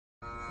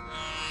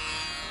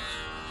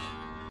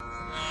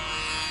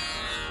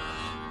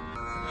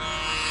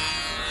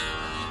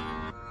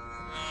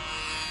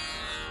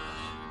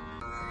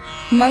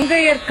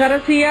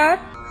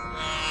மங்கையர்க்கரசியார்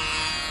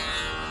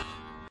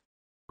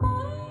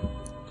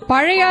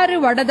பழையாறு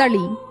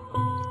வடதளி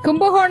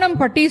கும்பகோணம்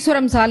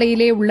பட்டீஸ்வரம்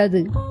சாலையிலே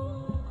உள்ளது.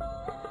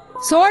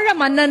 சோழ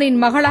மன்னனின்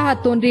மகளாக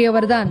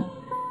தோன்றியவர்தான்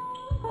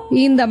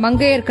இந்த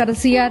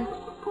மங்கையர்க்கரசியார்.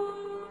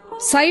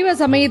 சைவ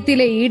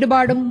சமயத்திலே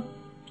ஈடுபாடும்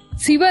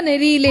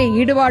சிவநெறியிலே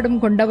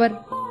ஈடுபாடும் கொண்டவர்.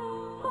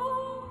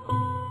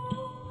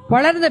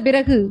 வளர்ந்த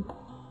பிறகு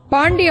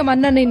பாண்டிய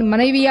மன்னனின்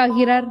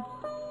மனைவியாகிறார்.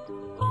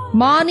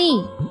 மானி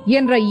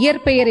என்ற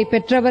இயற்பெயரை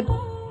பெற்றவர்.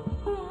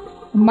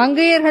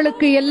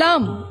 மங்கையர்களுக்கு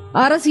எல்லாம்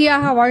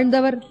அரசியாக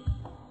வாழ்ந்தவர்.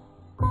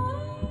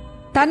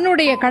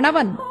 தன்னுடைய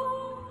கணவன்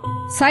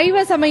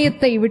சைவ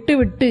சமயத்தை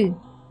விட்டுவிட்டு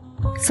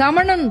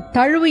சமணன்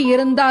தழுவி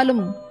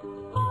இருந்தாலும்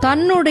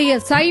தன்னுடைய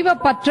சைவ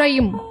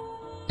பற்றையும்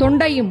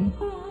தொண்டையும்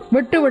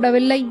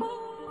விட்டுவிடவில்லை.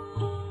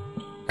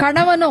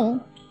 கணவனோ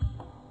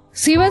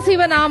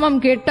சிவசிவநாமம்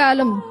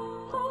கேட்டாலும்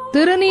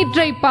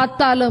திருநீற்றை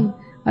பார்த்தாலும்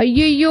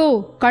ஐயையோ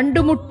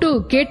கண்டுமுட்டு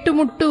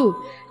கேட்டுமுட்டு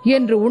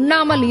என்று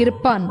உண்ணாமல்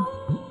இருப்பான்.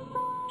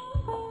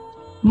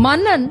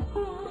 மன்னன்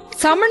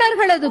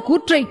சமணர்களது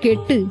கூற்றை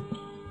கேட்டு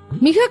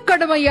மிக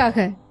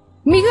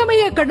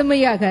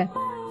கடுமையாக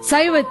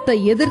சைவத்தை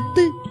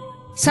எதிர்த்து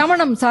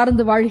சமணம்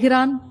சார்ந்து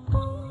வாழ்கிறான்.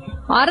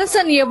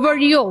 அரசன்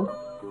எவ்வழியோ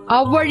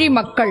அவ்வழி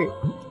மக்கள்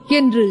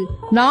என்று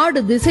நாடு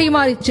திசை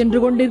மாறி சென்று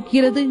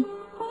கொண்டிருக்கிறது.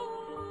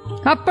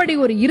 அப்படி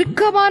ஒரு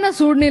இறுக்கமான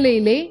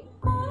சூழ்நிலையிலே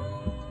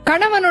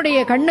கணவனுடைய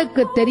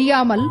கண்ணுக்கு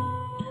தெரியாமல்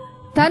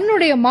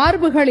தன்னுடைய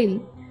மார்புகளில்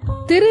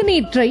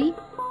திருநீற்றை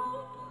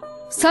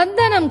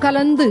சந்தனம்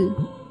கலந்து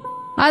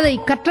அதை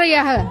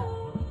கற்றையாக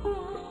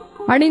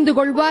அணிந்து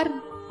கொள்வார்.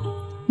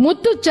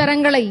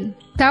 முத்துச்சரங்களை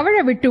தவழ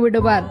விட்டு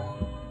விடுவார்.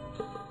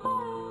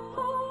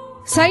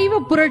 சைவ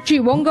புரட்சி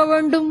ஓங்க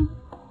வேண்டும்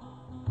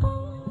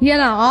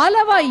என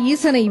ஆலவாய்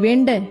ஈசனை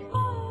வேண்ட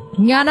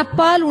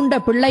ஞானப்பால் உண்ட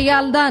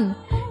பிள்ளையால்தான்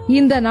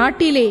இந்த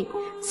நாட்டிலே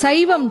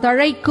சைவம்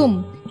தழைக்கும்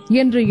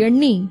என்று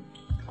எண்ணி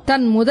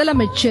தன்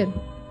முதலமைச்சர்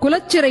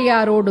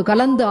குலச்சிறையாரோடு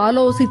கலந்து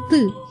ஆலோசித்து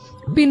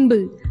பின்பு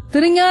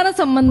திருஞான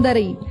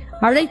சம்பந்தரை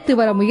அழைத்து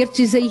வர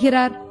முயற்சி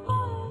செய்கிறார்.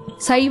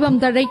 சைவம்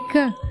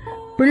தழைக்க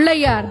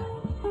பிள்ளையார்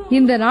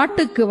இந்த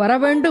நாட்டுக்கு வர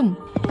வேண்டும்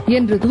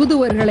என்று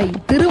தூதுவர்களை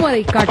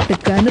திருமறை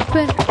காட்டுக்கு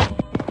அனுப்ப,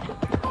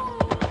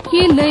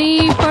 இலை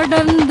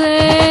படர்ந்த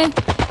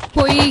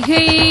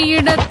பொய்கை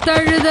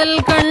இடத்தழுதல்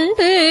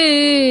கண்டு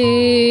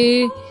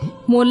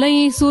முலை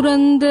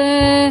சுரந்த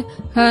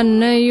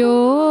அன்னையோ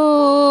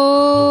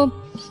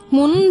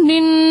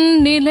முன்னின்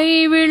நிலை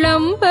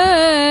விளம்ப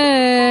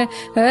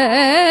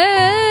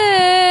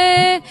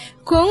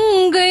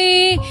கொங்கை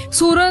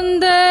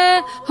சுரந்த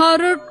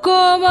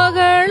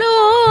அருட்கோமகளோ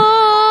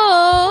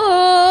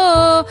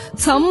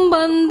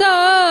சம்பந்தா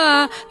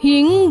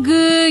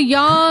இங்கு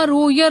யார்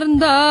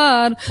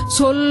உயர்ந்தார்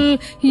சொல்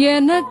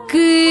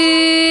எனக்கு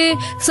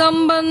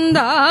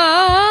சம்பந்தா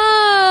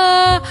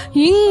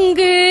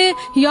இங்கு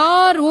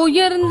யார்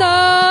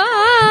உயர்ந்தார்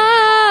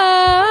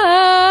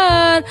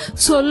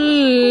சொல்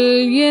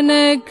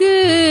எனக்கு.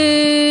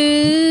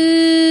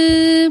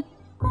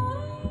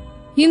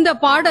 இந்த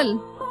பாடல்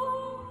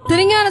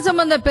திருஞான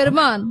சம்பந்த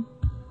பெருமான்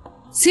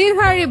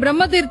சீர்காழி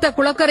பிரம்மதீர்த்த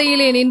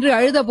குளக்கரையிலே நின்று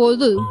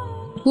அழுதபோது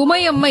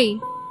உமையம்மை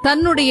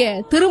தன்னுடைய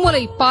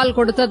திருமுலை பால்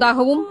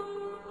கொடுத்ததாகவும்,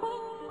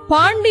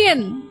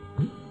 பாண்டியன்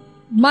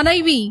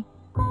மனைவி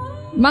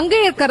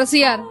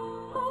மங்கையர்க்கரசியார்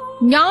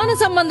ஞான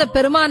சம்பந்த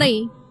பெருமானை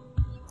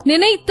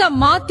நினைத்த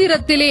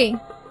மாத்திரத்திலே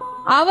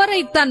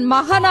அவரை தன்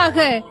மகனாக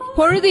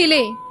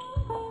பொழுதிலே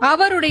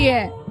அவருடைய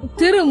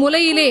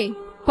திருமுலையிலே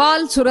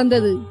பால்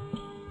சுரந்தது.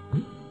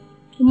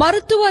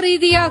 மருத்துவ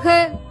ரீதியாக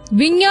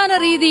விஞ்ஞான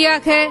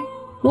ரீதியாக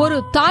ஒரு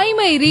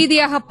தாய்மை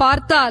ரீதியாக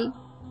பார்த்தால்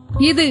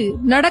இது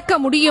நடக்க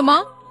முடியுமா,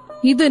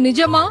 இது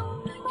நிஜமா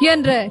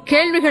என்ற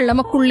கேள்விகள்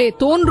நமக்குள்ளே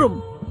தோன்றும்.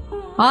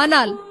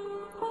 ஆனால்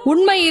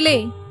உண்மையிலே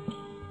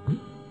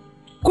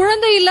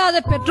குழந்தை இல்லாத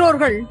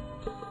பெற்றோர்கள்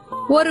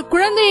ஒரு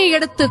குழந்தையை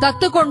எடுத்து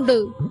தத்துக்கொண்டு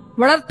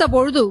வளர்த்த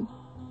பொழுது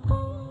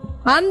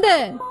அந்த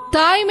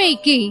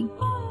தாய்மைக்கு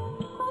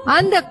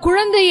அந்த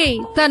குழந்தையை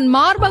தன்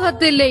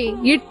மார்பகத்திலே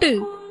இட்டு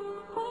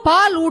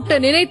பால் ஊட்ட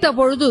நினைத்த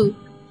பொழுது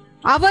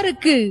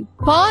அவருக்கு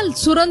பால்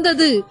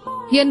சுரந்தது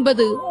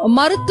என்பது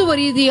மருத்துவ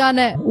ரீதியான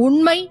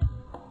உண்மை.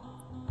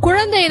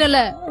 குழந்தை நல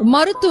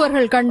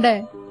மருத்துவர்கள் கண்ட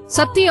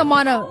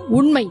சத்தியமான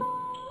உண்மை.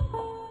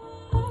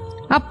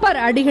 அப்பர்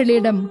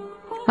அடிகளிடம்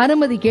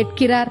அனுமதி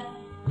கேட்கிறார்.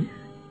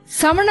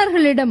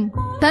 சமணர்களிடம்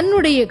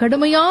தன்னுடைய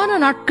கடுமையான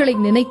நாட்களை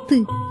நினைத்து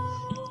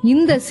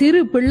இந்த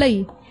சிறு பிள்ளை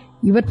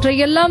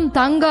இவற்றையெல்லாம்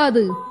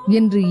தாங்காது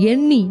என்று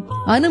எண்ணி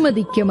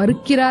அனுமதிக்க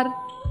மறுக்கிறார்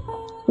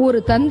ஒரு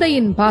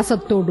தந்தையின்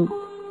பாசத்தோடு.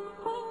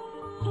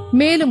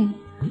 மேலும்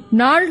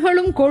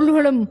நாள்களும்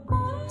கோள்களும்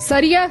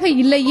சரியாக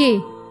இல்லையே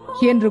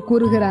என்று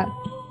கூறுகிறார்.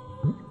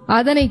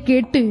 அதனை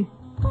கேட்டு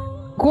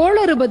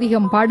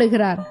கோளறுபதிகம்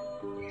பாடுகிறார்.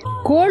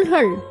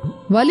 கோள்கள்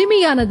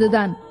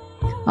வலிமையானதுதான்,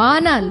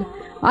 ஆனால்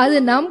அது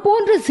நம்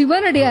போன்ற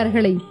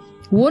சிவனடியார்களை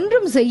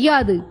ஒன்றும்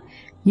செய்யாது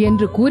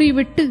என்று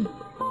கூறிவிட்டு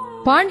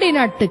பாண்டி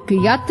நாட்டுக்கு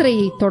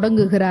யாத்திரையை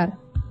தொடங்குகிறார்.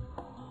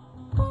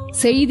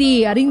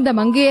 செய்தியை அறிந்த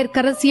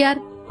மங்கையர்க்கரசியார்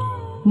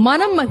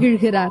மனம்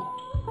மகிழ்கிறார்.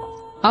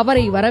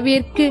 அவரை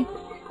வரவேற்க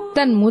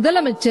தன்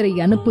முதலமைச்சரை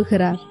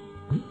அனுப்புகிறார்.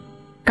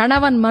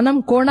 கணவன்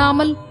மனம்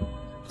கோணாமல்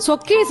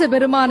சொக்கேச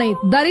பெருமானை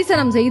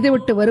தரிசனம்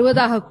செய்துவிட்டு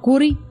வருவதாக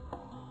கூறி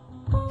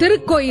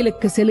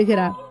திருக்கோயிலுக்கு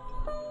செல்கிறார்.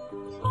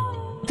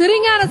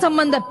 திருஞான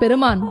சம்பந்த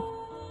பெருமான்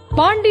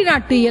பாண்டி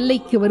நாட்டு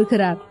எல்லைக்கு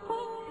வருகிறார்.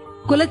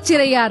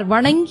 குலச்சிறையார்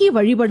வணங்கி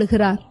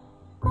வழிபடுகிறார்.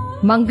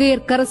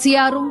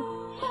 மங்கையர்க்கரசியாரும்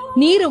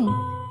நீரும்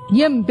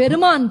எம்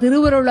பெருமான்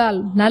திருவருளால்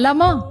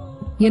நலமா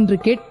என்று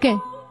கேட்க,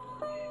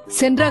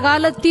 சென்ற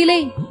காலத்திலே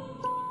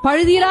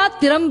பழுதிலா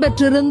திறம்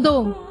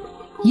பெற்றிருந்தோம்,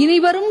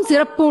 இனிவரும்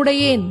சிறப்பு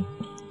உடையேன்.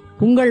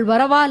 உங்கள்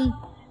வரவால்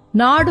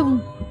நாடும்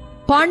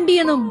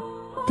பாண்டியனும்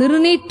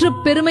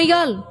திருநீற்றுப்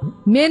பெருமையால்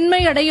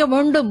மேன்மை அடைய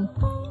வேண்டும்.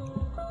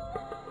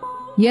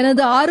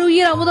 எனது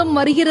ஆருயிர் அமுதம்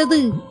வருகிறது,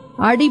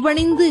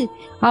 அடிபணிந்து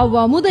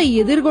அவ்வமுதை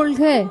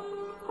எதிர்கொள்க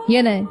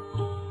என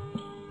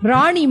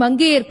ராணி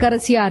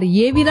மங்கையர்க்கரசியார்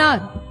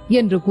ஏவினார்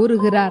என்று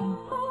கூறுகிறார்.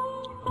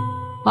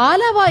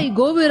 ஆலவாய்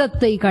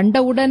கோபுரத்தை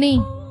கண்டவுடனே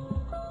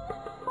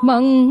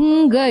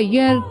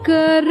மங்கையர்க்கரசி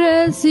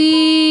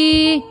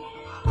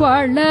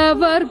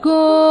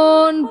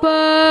பழவர்கோன்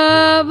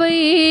பாவை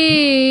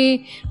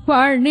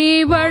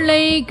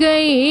பணிவளை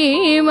கை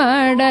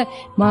மட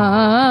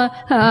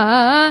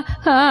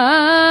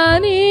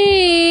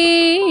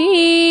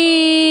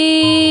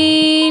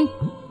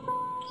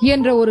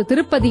என்ற ஒரு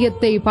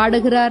திருப்பதிகத்தை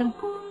பாடுகிறார்.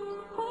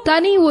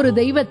 தனி ஒரு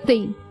தெய்வத்தை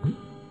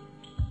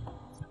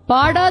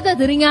பாடாத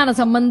திருஞான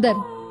சம்பந்தர்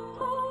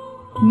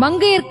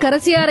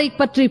மங்கையர்க்கரசியாரை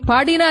பற்றி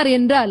பாடினார்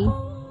என்றால்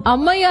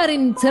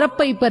அம்மையாரின்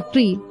சிறப்பை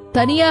பற்றி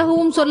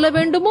தனியாகவும் சொல்ல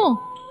வேண்டுமோ?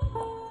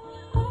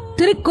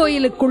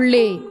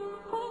 திருக்கோயிலுக்குள்ளே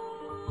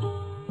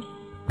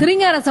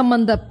திருஞான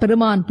சம்பந்த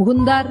பெருமான்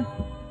புகுந்தார்.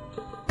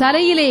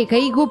 தலையிலே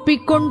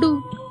கைகூப்பிக் கொண்டு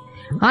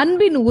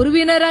அன்பின்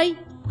உருவினராய்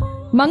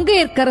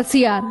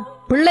மங்கையர்க்கரசியார்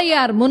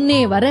பிள்ளையார்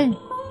முன்னே வர,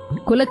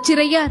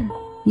 குலச்சிறையார்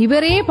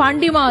இவரே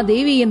பாண்டிமா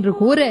தேவி என்று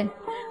கூற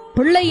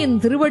பிள்ளையின்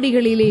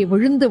திருவடிகளிலே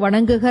விழுந்து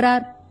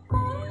வணங்குகிறார்.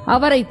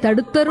 அவரை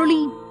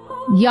தடுத்தருளி,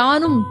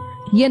 யானும்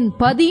என்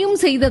பதியும்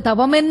செய்த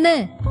தவமென்ன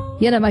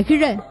என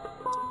மகிழ,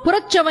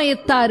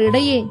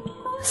 புறச்சமயத்தாரிடையே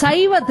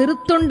சைவ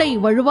திருத்தொண்டை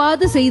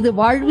வழுவாது செய்து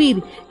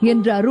வாழ்வீர்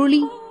என்று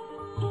அருளி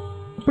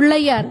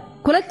பிள்ளையார்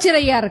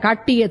குலச்சிறையார்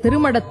காட்டிய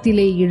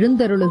திருமடத்திலே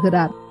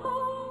எழுந்தருளுகிறார்.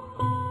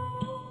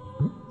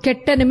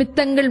 கெட்ட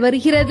நிமித்தங்கள்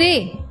வருகிறதே,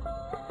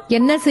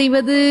 என்ன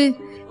செய்வது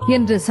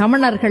என்று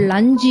சமணர்கள்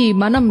அஞ்சி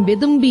மனம்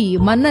வெதும்பி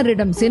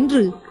மன்னரிடம்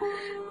சென்று,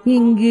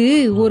 இங்கு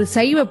ஒரு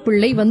சைவ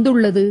பிள்ளை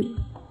வந்துள்ளது,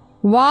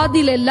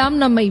 வாதில் எல்லாம்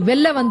நம்மை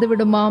வெல்ல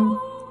வந்துவிடுமாம்,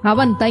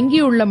 அவன்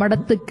தங்கியுள்ள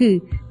மடத்துக்கு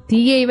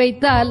தீயை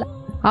வைத்தால்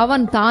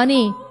அவன்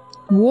தானே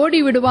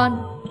ஓடிவிடுவான்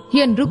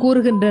என்று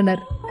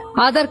கூறுகின்றனர்.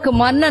 அதற்கு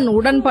மன்னன்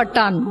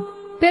உடன்பட்டான்.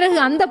 பிறகு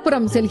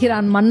அந்தப்புறம்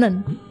செல்கிறான் மன்னன்.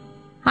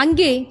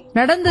 அங்கே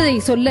நடந்ததை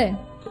சொல்ல,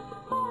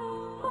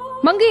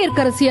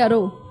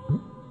 மங்கையர்க்கரசியாரோ,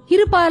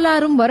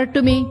 இருபாலாரும்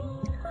வரட்டுமே,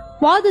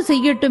 வாது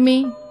செய்யட்டுமே,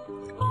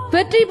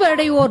 வெற்றி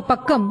அடைவோர்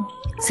பக்கம்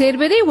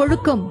சேர்வதே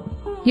ஒழுக்கம்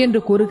என்று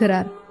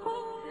கூறுகிறார்.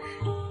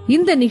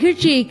 இந்த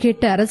நிகழ்ச்சியை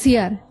கேட்ட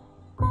அரசியார்,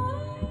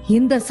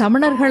 இந்த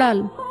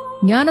சமணர்களால்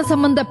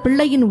ஞானசம்பந்த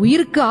பிள்ளையின்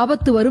உயிருக்கு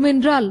ஆபத்து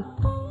வருமென்றால்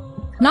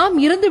நாம்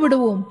இறந்து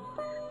விடுவோம்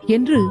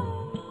என்று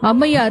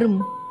அம்மையாரும்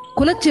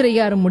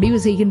குலச்சிறையாரும் முடிவு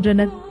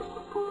செய்கின்றனர்.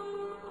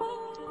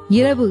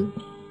 இரவு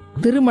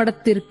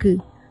திருமடத்திற்கு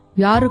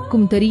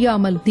யாருக்கும்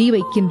தெரியாமல் தீ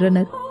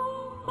வைக்கின்றனர்.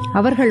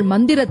 அவர்கள்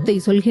மந்திரத்தை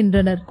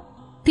சொல்கின்றனர்.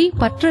 தீ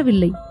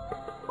பற்றவில்லை.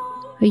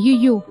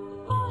 ஐயோ,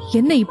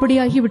 என்ன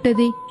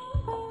இப்படியாகிவிட்டதே,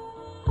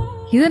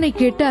 இதனை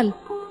கேட்டால்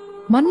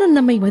மன்னன்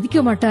நம்மை மதிக்க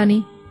மாட்டானே,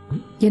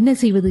 என்ன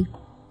செய்வது,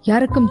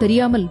 யாருக்கும்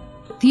தெரியாமல்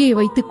தீயை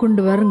வைத்துக்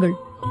கொண்டு வாருங்கள்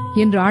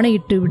என்று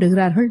ஆணையிட்டு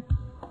விடுகிறார்கள்.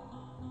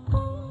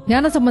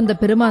 ஞானசம்பந்த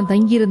பெருமான்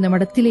தங்கியிருந்த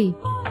மடத்திலே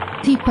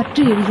தீ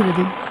பற்றி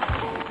எரிகிறது.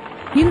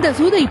 இந்த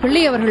சூதை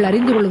பிள்ளை அவர்கள்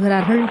அறிந்து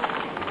கொள்கிறார்கள்.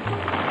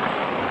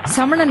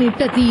 சமணன்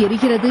இட்ட தீ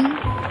எரிகிறது.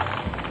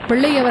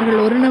 பிள்ளை அவர்கள்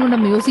ஒரு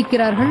நிமிடம்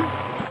யோசிக்கிறார்கள்.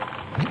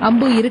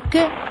 அம்பு இருக்க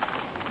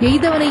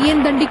எய்தவனை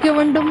ஏன் தண்டிக்க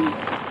வேண்டும்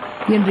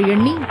என்று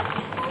எண்ணி,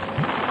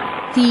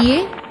 தீயே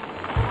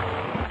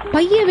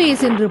பையவே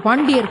சென்று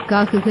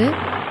பாண்டியர்க்காகுக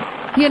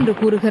என்று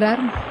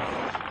கூறுகிறார்.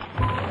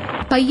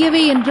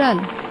 பையவே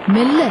என்றால்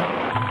மெல்ல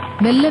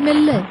மெல்ல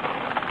மெல்ல,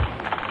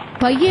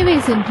 பையவே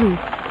சென்று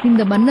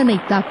இந்த மன்னனை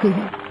தாக்குக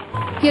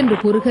என்று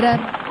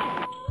கூறுகிறார்.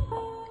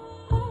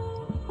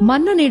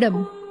 மன்னனிடம்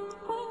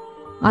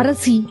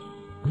அரசி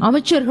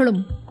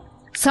அமைச்சர்களும்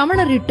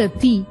சமணரிட்ட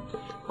தீ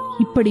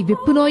இப்படி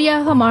வெப்பு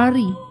நோயாக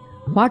மாறி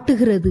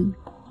வாட்டுகிறது.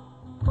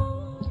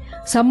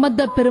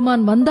 சம்பந்த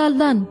பெருமான்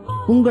வந்தால்தான்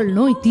உங்கள்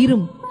நோய்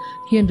தீரும்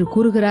என்று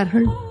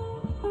கூறுகிறார்கள்.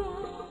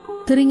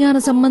 திருஞான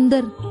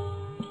சம்பந்தர்,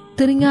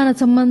 திருஞான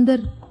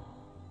சம்பந்தர்,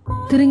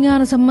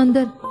 திருஞான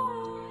சம்பந்தர்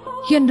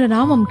என்ற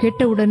நாமம்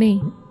கேட்டவுடனே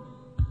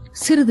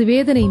சிறிது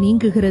வேதனை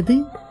நீங்குகிறது.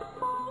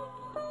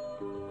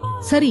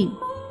 சரி,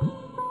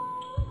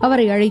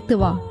 அவரை அழைத்து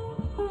வா,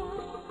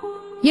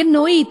 என்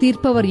நோயை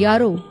தீர்ப்பவர்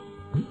யாரோ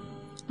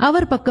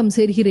அவர் பக்கம்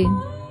சேர்கிறேன்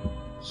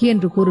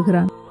என்று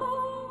கூறுகிறான்.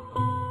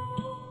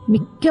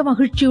 மிக்க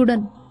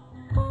மகிழ்ச்சியுடன்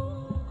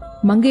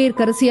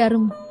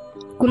மங்கையர்க்கரசியாரும்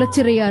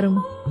குலச்சிறையாரும்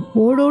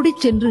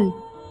ஓடோடிச் சென்று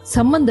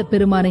சம்பந்த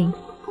பெருமானை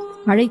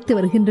அழைத்து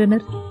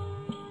வருகின்றனர்.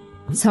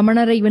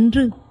 சமணரை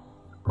வென்று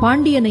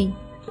பாண்டியனை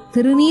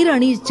திருநீர்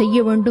அணியச் செய்ய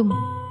வேண்டும்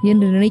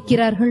என்று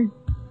நினைக்கிறார்கள்.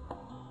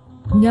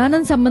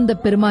 ஞான சம்பந்த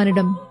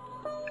பெருமானிடம்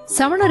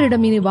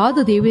சமணரிடம் இனி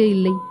வாது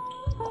தேவையில்லை.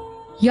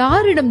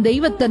 யாரிடம்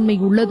தெய்வத்தன்மை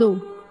உள்ளதோ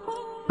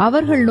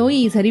அவர்கள்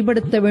நோயை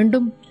சரிபடுத்த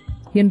வேண்டும்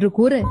என்று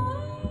கூற,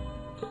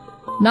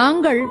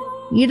 நாங்கள்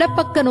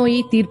இடப்பக்க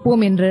நோயை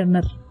தீர்ப்போம்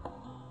என்றனர்.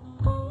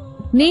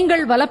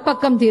 நீங்கள்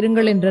வலப்பக்கம்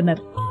தீருங்கள்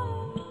என்றனர்.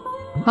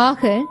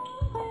 ஆக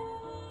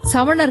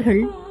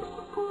சமணர்கள்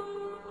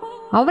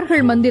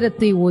அவர்கள்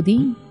மந்திரத்தை ஓதி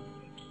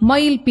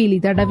மயில் பீலி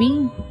தடவி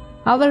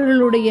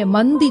அவர்களுடைய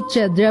மந்திச்ச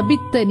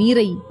ஜபித்த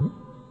நீரை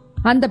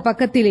அந்த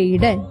பக்கத்திலே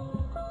இட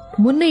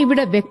முன்னை விட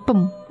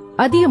வெப்பம்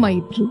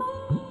அதிகமாயிற்று.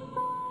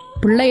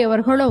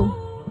 பிள்ளையவர்களோ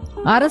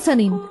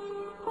அரசனின்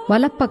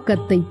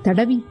வலப்பக்கத்தை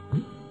தடவி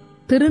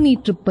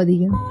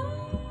திருநீற்றுப்பதிகம்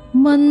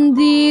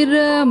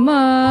மந்திரமாவது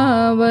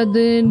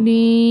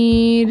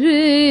நீரு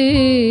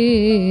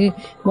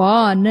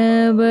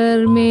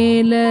வானவர்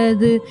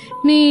மேலது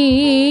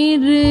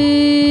நீரு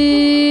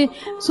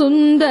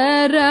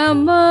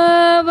சுந்தரமாவது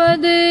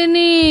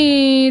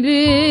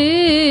நீரு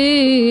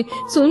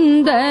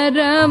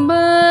சுந்தரமாவது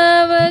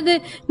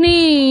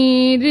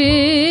நீரு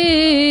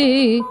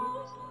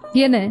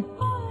என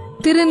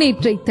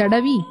திருநீற்றை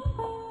தடவி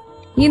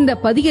இந்த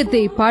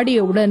பதிகத்தை பாடிய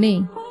உடனே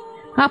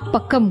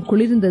அப்பக்கம்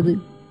குளிர்ந்தது.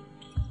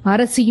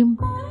 அரசியும்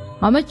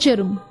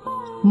அமைச்சரும்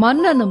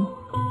மன்னனும்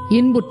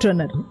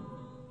இன்புற்றனர்.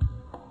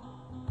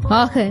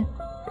 ஆக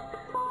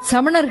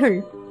சமணர்கள்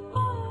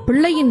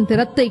பிள்ளையின்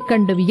திறத்தை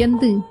கண்டு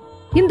வியந்து,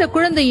 இந்த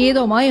குழந்தை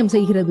ஏதோ மாயம்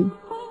செய்கிறது,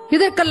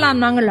 இதற்கெல்லாம்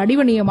நாங்கள்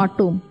அடிபணிய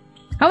மாட்டோம்,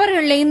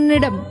 அவர்கள்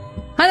என்னிடம்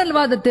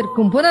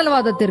அனல்வாதத்திற்கும்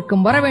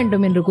புனல்வாதத்திற்கும் வர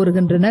வேண்டும் என்று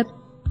கூறுகின்றனர்.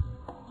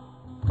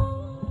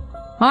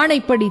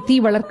 ஆணைப்படி தீ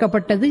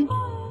வளர்க்கப்பட்டது.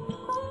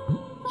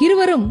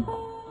 இருவரும்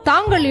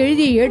தாங்கள்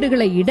எழுதிய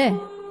ஏடுகளை இட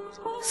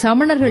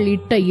சமணர்கள்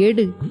இட்ட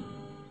ஏடு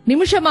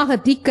நிமிஷமாக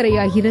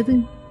தீக்கரையாகிறது.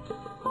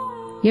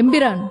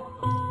 எம்பிரான்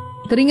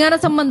திருஞான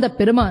சம்பந்த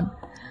பெருமான்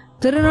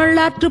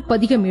திருநள்ளாற்று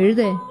பதிகம்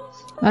எழுத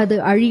அது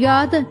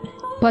அழியாத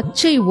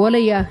பச்சை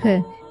ஓலையாக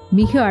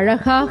மிக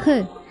அழகாக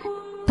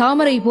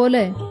தாமரை போல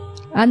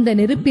அந்த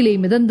நெருப்பிலே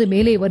மிதந்து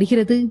மேலே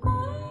வருகிறது.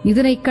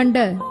 இதனை கண்ட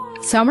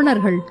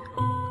சமணர்கள்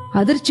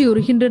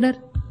அதிர்ச்சியுறுகின்றனர்.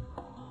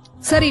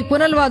 சரி,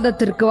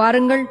 புனல்வாதத்திற்கு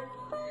வாருங்கள்,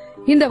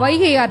 இந்த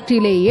வைகை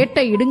ஆற்றிலே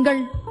ஏட்டை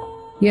இடுங்கள்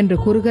என்று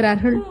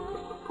கூறுகிறார்கள்.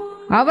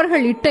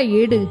 அவர்கள் இட்ட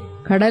ஏடு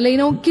கடலை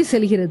நோக்கி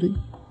செல்கிறது.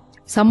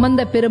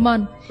 சம்பந்த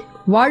பெருமான்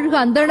வாழ்க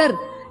அந்தணர்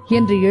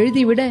என்று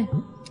எழுதிவிட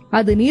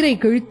அது நீரை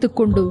கிழித்துக்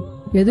கொண்டு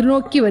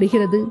எதிர்நோக்கி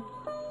வருகிறது.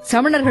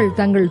 சமணர்கள்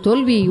தங்கள்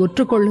தோல்வியை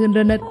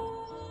ஒற்றுக்கொள்கின்றனர்.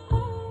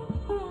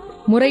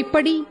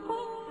 முறைப்படி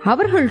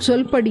அவர்கள்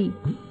சொல்படி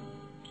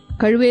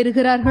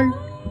கழுவேறுகிறார்கள்.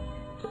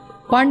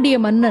 பாண்டிய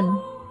மன்னன்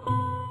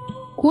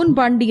கூன்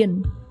பாண்டியன்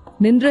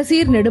நின்ற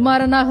சீர்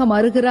நெடுமாறனாக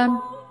மாறுகிறான்.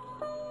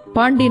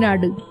 பாண்டி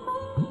நாடு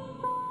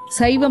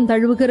சைவம்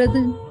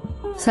தழுவுகிறது,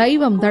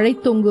 சைவம்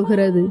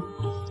தழைத்தொங்குகிறது.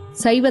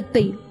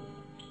 சைவத்தை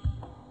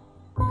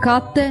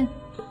காத்த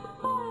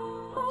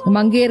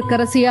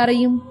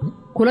மங்கையர்க்கரசியாரையும்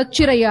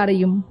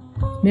குலச்சிறையாரையும்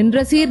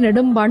நின்ற சீர்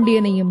நெடும்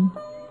பாண்டியனையும்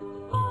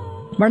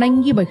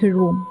வணங்கி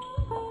மகிழ்வோம்.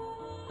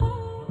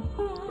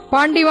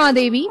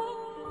 பாண்டிமாதேவி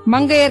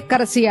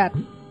மங்கையர்க்கரசியார்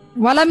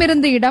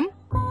வலமிருந்து இடம்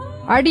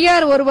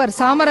அடியார் ஒருவர்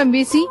சாமரம்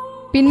வீசி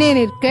பின்னே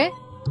நிற்க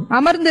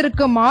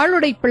அமர்ந்திருக்கும்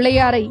ஆளுடை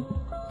பிள்ளையாரை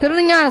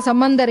திருஞான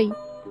சம்பந்தரை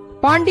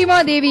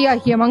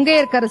பாண்டிமாதேவியாகிய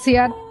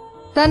மங்கையர்க்கரசியார்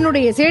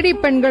தன்னுடைய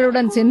சேடிப்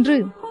பெண்களுடன் சென்று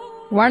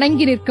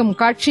வணங்கி நிற்கும்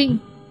காட்சி.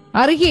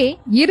 அருகே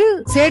இரு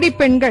சேடிப்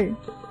பெண்கள்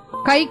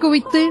கை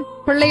குவித்து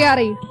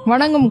பிள்ளையாரை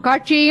வணங்கும்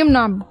காட்சியையும்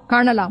நாம்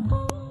காணலாம்.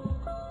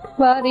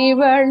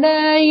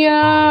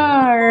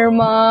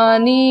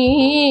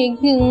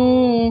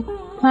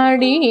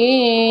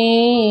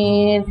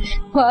 அடியேன்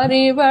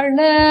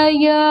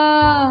பரிவளையாள்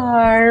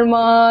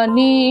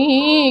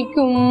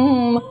மாணிக்கும்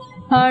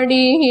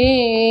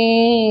அடியேன்